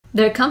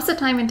There comes a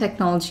time in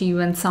technology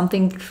when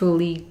something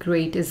truly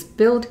great is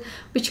built,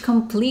 which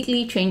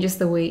completely changes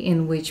the way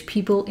in which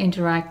people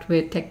interact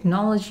with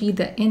technology,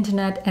 the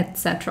internet,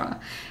 etc.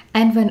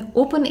 And when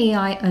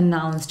OpenAI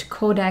announced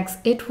Codex,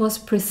 it was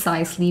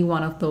precisely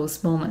one of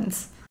those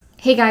moments.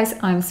 Hey guys,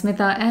 I'm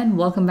Smitha and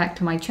welcome back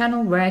to my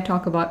channel where I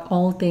talk about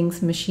all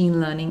things machine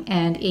learning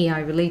and AI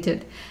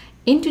related.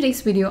 In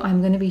today's video,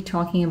 I'm going to be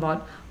talking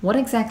about what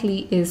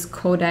exactly is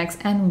Codex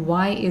and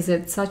why is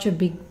it such a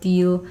big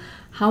deal?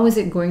 How is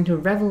it going to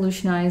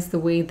revolutionize the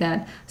way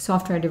that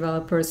software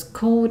developers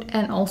code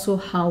and also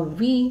how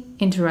we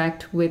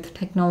interact with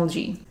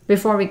technology?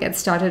 Before we get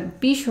started,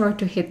 be sure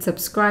to hit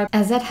subscribe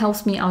as that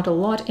helps me out a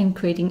lot in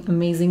creating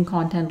amazing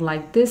content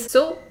like this.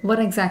 So what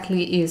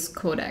exactly is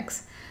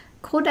Codex?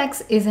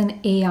 Codex is an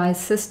AI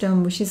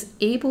system which is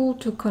able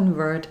to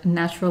convert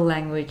natural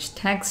language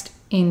text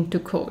into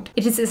code.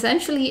 It is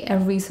essentially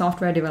every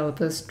software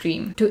developer's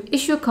dream to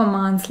issue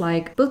commands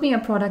like build me a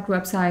product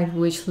website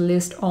which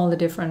lists all the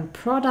different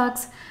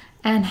products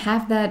and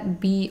have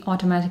that be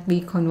automatically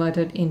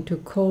converted into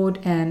code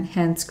and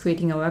hence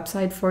creating a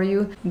website for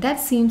you. That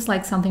seems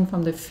like something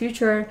from the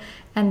future,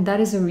 and that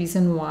is the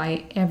reason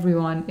why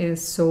everyone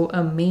is so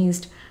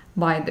amazed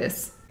by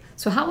this.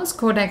 So how was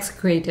Codex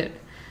created?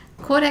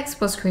 Codex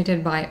was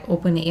created by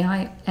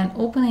OpenAI, and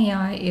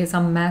OpenAI is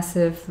a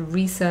massive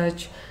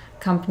research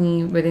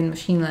company within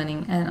machine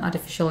learning and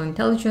artificial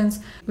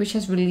intelligence, which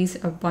has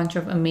released a bunch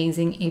of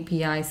amazing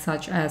APIs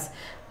such as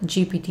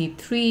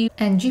GPT-3.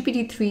 And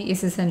GPT-3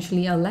 is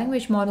essentially a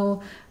language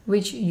model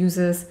which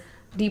uses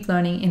deep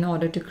learning in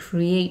order to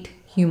create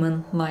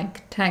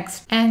human-like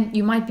text. And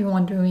you might be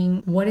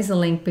wondering, what is the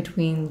link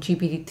between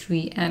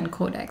GPT-3 and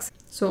Codex?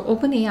 So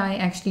OpenAI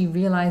actually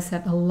realized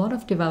that a lot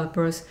of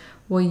developers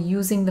were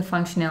using the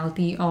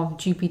functionality of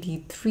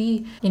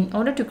GPT-3 in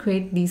order to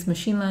create these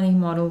machine learning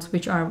models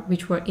which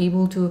were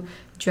able to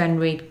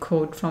generate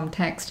code from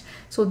text.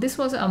 So this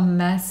was a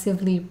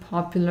massively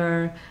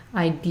popular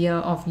idea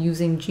of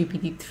using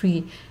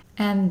GPT-3.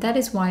 And that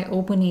is why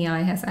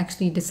OpenAI has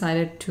actually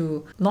decided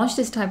to launch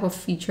this type of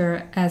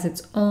feature as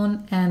its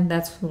own, and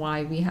that's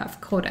why we have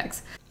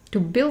Codex. To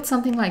build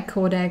something like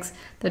Codex,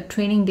 the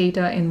training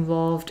data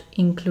involved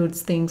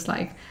includes things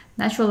like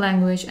natural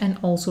language and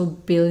also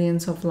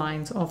billions of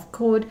lines of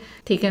code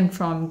taken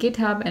from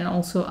GitHub and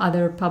also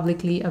other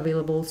publicly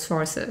available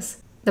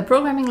sources. The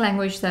programming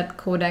language that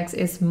Codex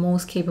is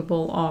most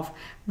capable of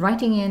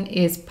writing in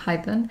is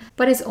Python,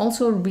 but it's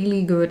also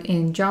really good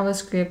in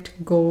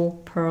JavaScript,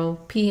 Go,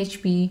 Perl,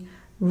 PHP,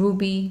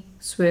 Ruby,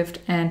 Swift,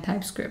 and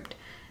TypeScript,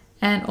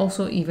 and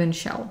also even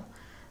Shell.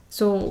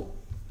 So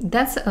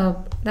that's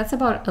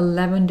about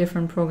 11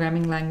 different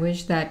programming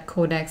languages that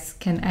Codex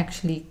can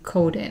actually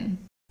code in.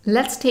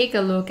 Let's take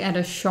a look at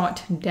a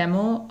short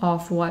demo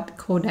of what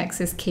Codex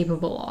is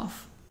capable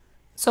of.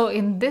 So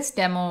in this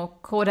demo,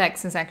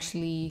 Codex is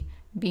actually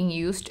being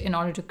used in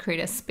order to create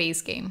a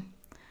space game.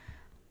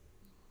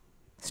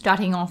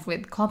 Starting off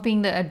with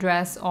copying the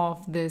address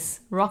of this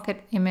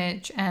rocket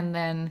image and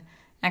then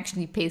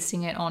actually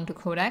pasting it onto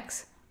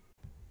Codex.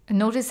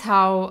 Notice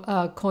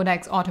how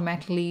Codex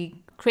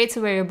automatically creates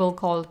a variable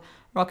called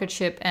rocket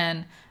ship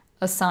and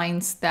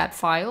assigns that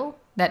file,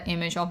 that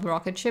image of the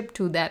rocket ship,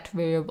 to that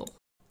variable.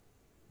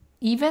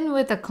 Even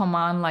with a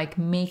command like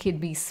make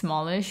it be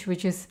smallish,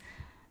 which is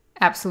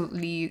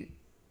absolutely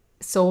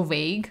so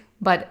vague,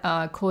 but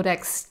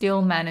Codex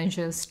still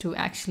manages to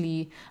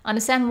actually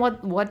understand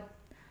what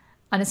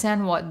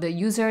the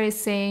user is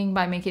saying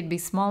by make it be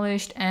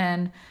smallish,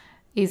 and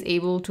is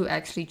able to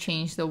actually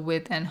change the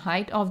width and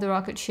height of the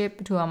rocket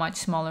ship to a much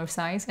smaller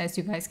size, as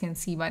you guys can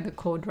see by the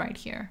code right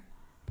here.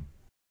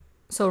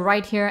 So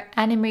right here,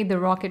 animate the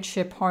rocket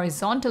ship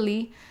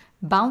horizontally,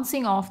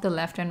 bouncing off the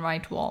left and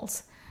right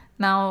walls.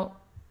 Now,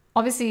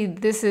 obviously,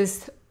 this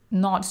is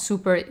not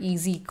super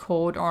easy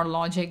code or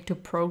logic to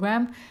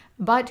program,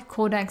 but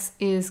Codex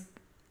is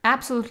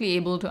absolutely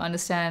able to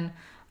understand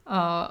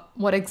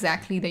what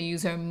exactly the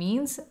user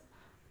means.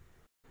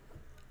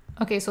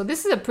 Okay, so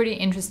this is a pretty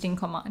interesting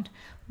command.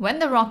 When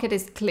the rocket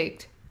is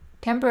clicked,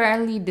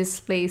 temporarily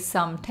display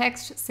some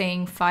text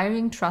saying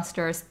firing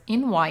thrusters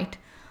in white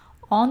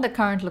on the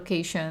current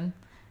location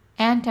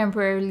and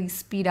temporarily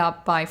speed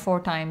up by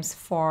 4 times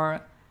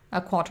for a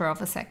quarter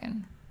of a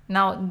second.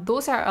 Now,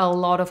 those are a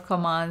lot of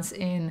commands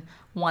in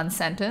one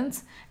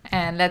sentence,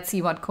 and let's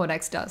see what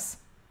Codex does.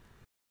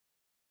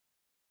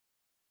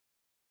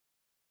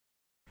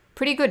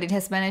 Pretty good, it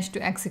has managed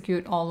to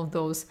execute all of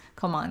those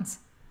commands.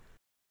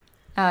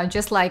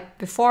 Just like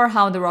before,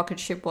 how the rocket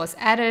ship was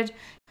added,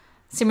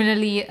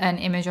 similarly, an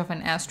image of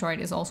an asteroid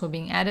is also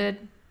being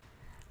added.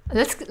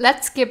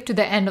 Let's skip to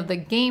the end of the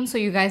game so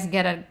you guys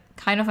get a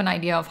kind of an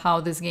idea of how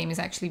this game is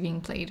actually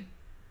being played.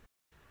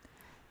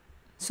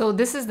 So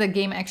this is the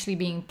game actually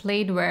being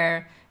played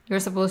where you're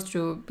supposed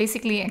to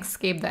basically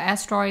escape the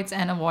asteroids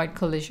and avoid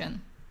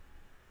collision.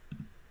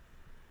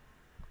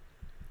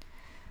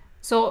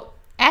 So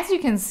as you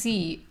can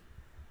see,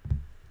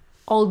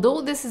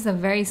 although this is a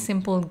very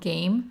simple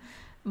game,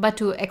 but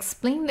to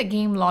explain the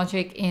game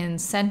logic in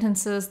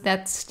sentences,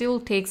 that still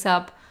takes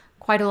up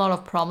quite a lot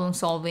of problem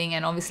solving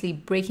and obviously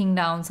breaking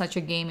down such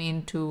a game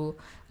into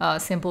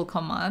simple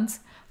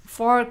commands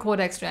for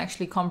Codex to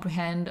actually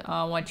comprehend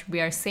what we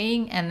are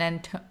saying and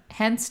then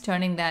hence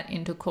turning that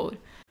into code.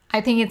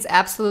 I think it's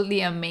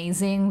absolutely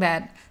amazing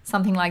that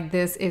something like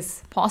this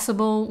is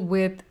possible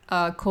with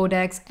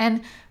Codex,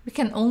 and we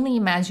can only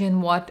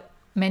imagine what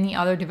many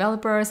other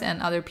developers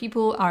and other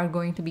people are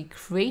going to be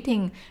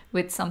creating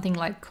with something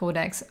like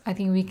Codex. I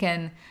think we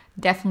can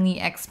definitely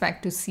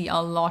expect to see a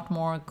lot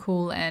more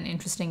cool and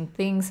interesting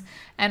things,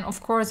 and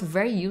of course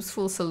very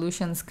useful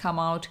solutions come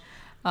out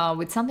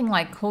with something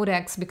like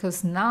Codex,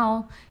 because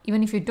now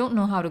even if you don't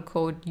know how to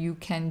code, you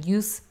can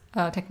use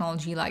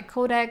technology like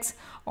Codex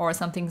or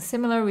something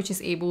similar, which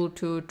is able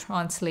to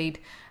translate,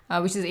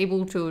 which is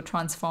able to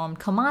transform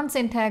commands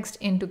in text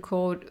into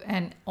code,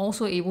 and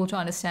also able to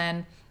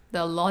understand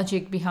the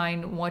logic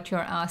behind what you're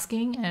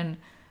asking and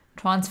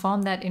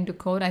transform that into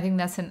code. I think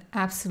that's an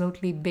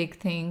absolutely big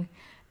thing,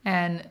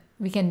 and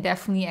we can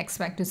definitely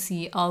expect to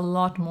see a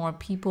lot more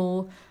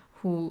people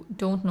who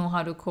don't know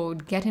how to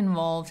code get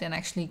involved and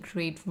actually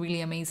create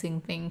really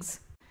amazing things.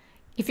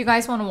 If you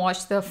guys want to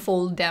watch the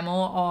full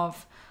demo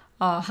of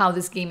how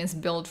this game is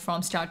built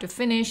from start to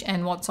finish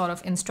and what sort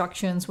of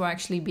instructions were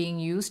actually being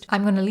used,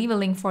 I'm going to leave a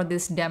link for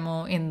this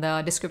demo in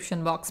the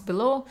description box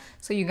below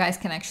so you guys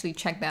can actually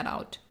check that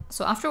out.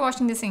 So after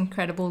watching this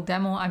incredible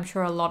demo, I'm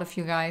sure a lot of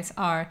you guys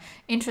are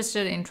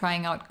interested in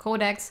trying out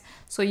Codex.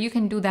 So you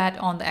can do that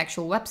on the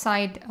actual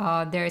website.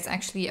 There is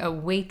actually a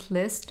wait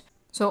list.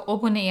 So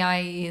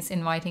OpenAI is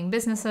inviting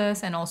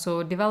businesses and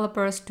also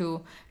developers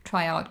to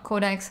try out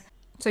Codex.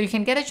 So you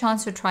can get a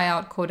chance to try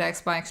out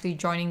Codex by actually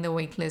joining the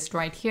waitlist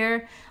right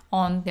here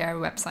on their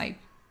website.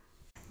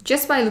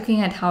 Just by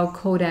looking at how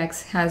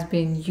Codex has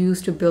been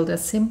used to build a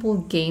simple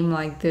game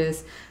like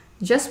this,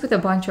 just with a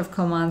bunch of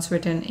commands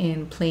written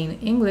in plain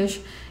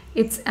English,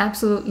 it's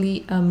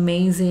absolutely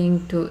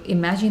amazing to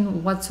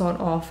imagine what sort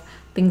of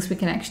things we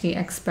can actually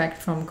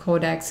expect from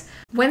Codex.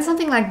 When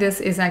something like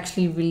this is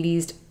actually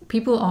released,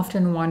 people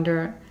often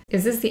wonder,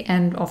 is this the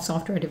end of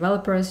software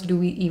developers? Do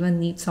we even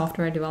need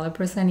software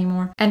developers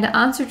anymore? And the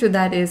answer to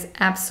that is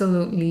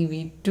absolutely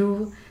we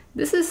do.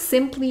 This is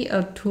simply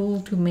a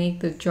tool to make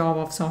the job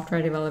of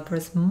software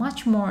developers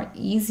much more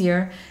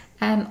easier,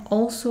 and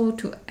also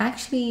to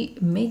actually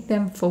make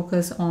them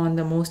focus on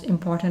the most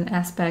important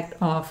aspect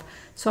of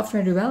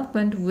software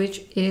development,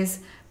 which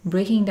is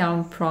breaking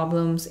down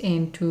problems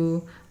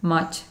into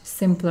much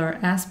simpler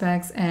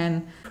aspects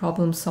and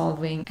problem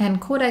solving.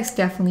 And Codex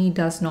definitely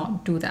does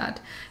not do that.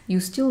 You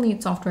still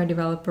need software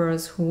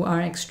developers who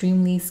are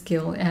extremely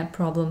skilled at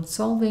problem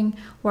solving,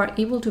 who are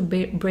able to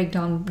break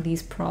down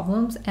these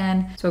problems.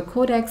 And so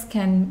Codex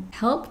can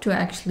help to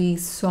actually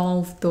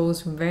solve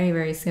those very,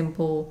 very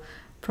simple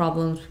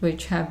problems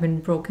which have been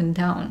broken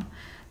down.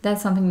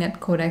 That's something that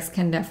Codex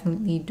can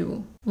definitely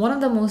do. One of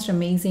the most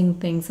amazing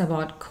things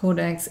about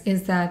Codex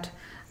is that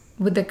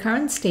with the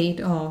current state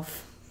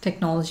of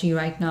technology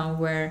right now,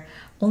 where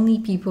only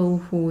people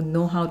who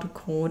know how to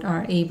code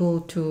are able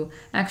to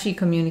actually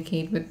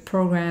communicate with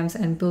programs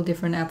and build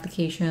different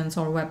applications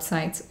or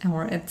websites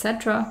or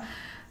etc.,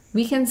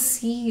 we can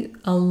see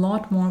a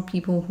lot more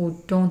people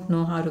who don't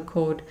know how to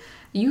code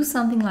use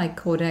something like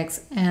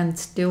Codex and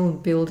still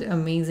build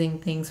amazing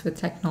things with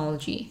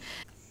technology.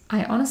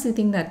 I honestly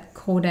think that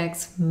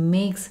Codex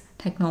makes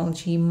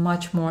technology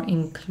much more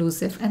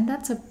inclusive, and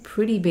that's a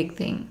pretty big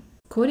thing.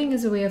 Coding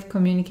is a way of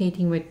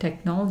communicating with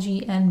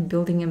technology and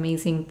building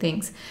amazing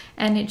things.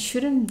 And it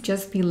shouldn't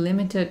just be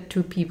limited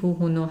to people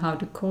who know how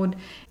to code.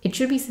 It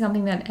should be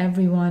something that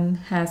everyone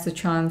has the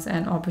chance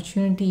and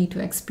opportunity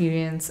to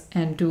experience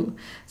and do.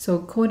 So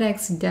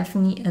Codex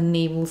definitely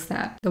enables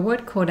that. The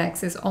word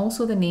Codex is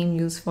also the name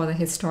used for the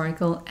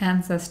historical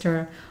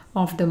ancestor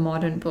of the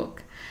modern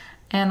book.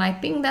 And I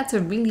think that's a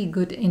really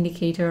good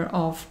indicator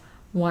of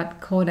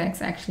what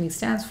Codex actually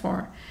stands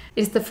for.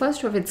 It's the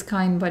first of its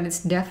kind, but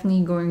it's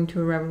definitely going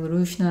to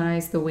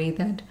revolutionize the way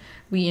that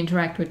we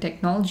interact with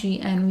technology,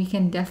 and we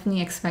can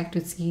definitely expect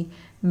to see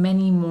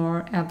many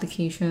more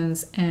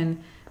applications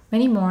and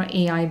many more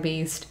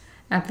AI-based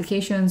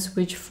applications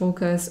which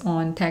focus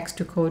on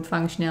text-to-code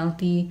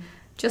functionality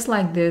just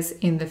like this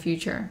in the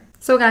future.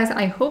 So guys,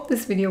 I hope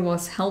this video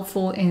was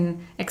helpful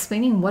in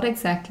explaining what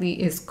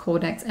exactly is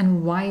Codex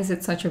and why is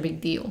it such a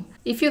big deal.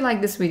 If you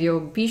like this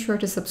video, be sure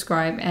to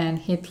subscribe and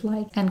hit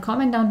like, and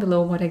comment down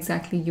below what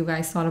exactly you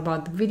guys thought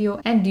about the video,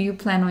 and do you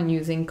plan on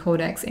using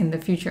Codex in the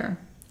future.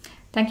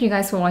 Thank you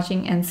guys for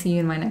watching, and see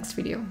you in my next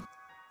video.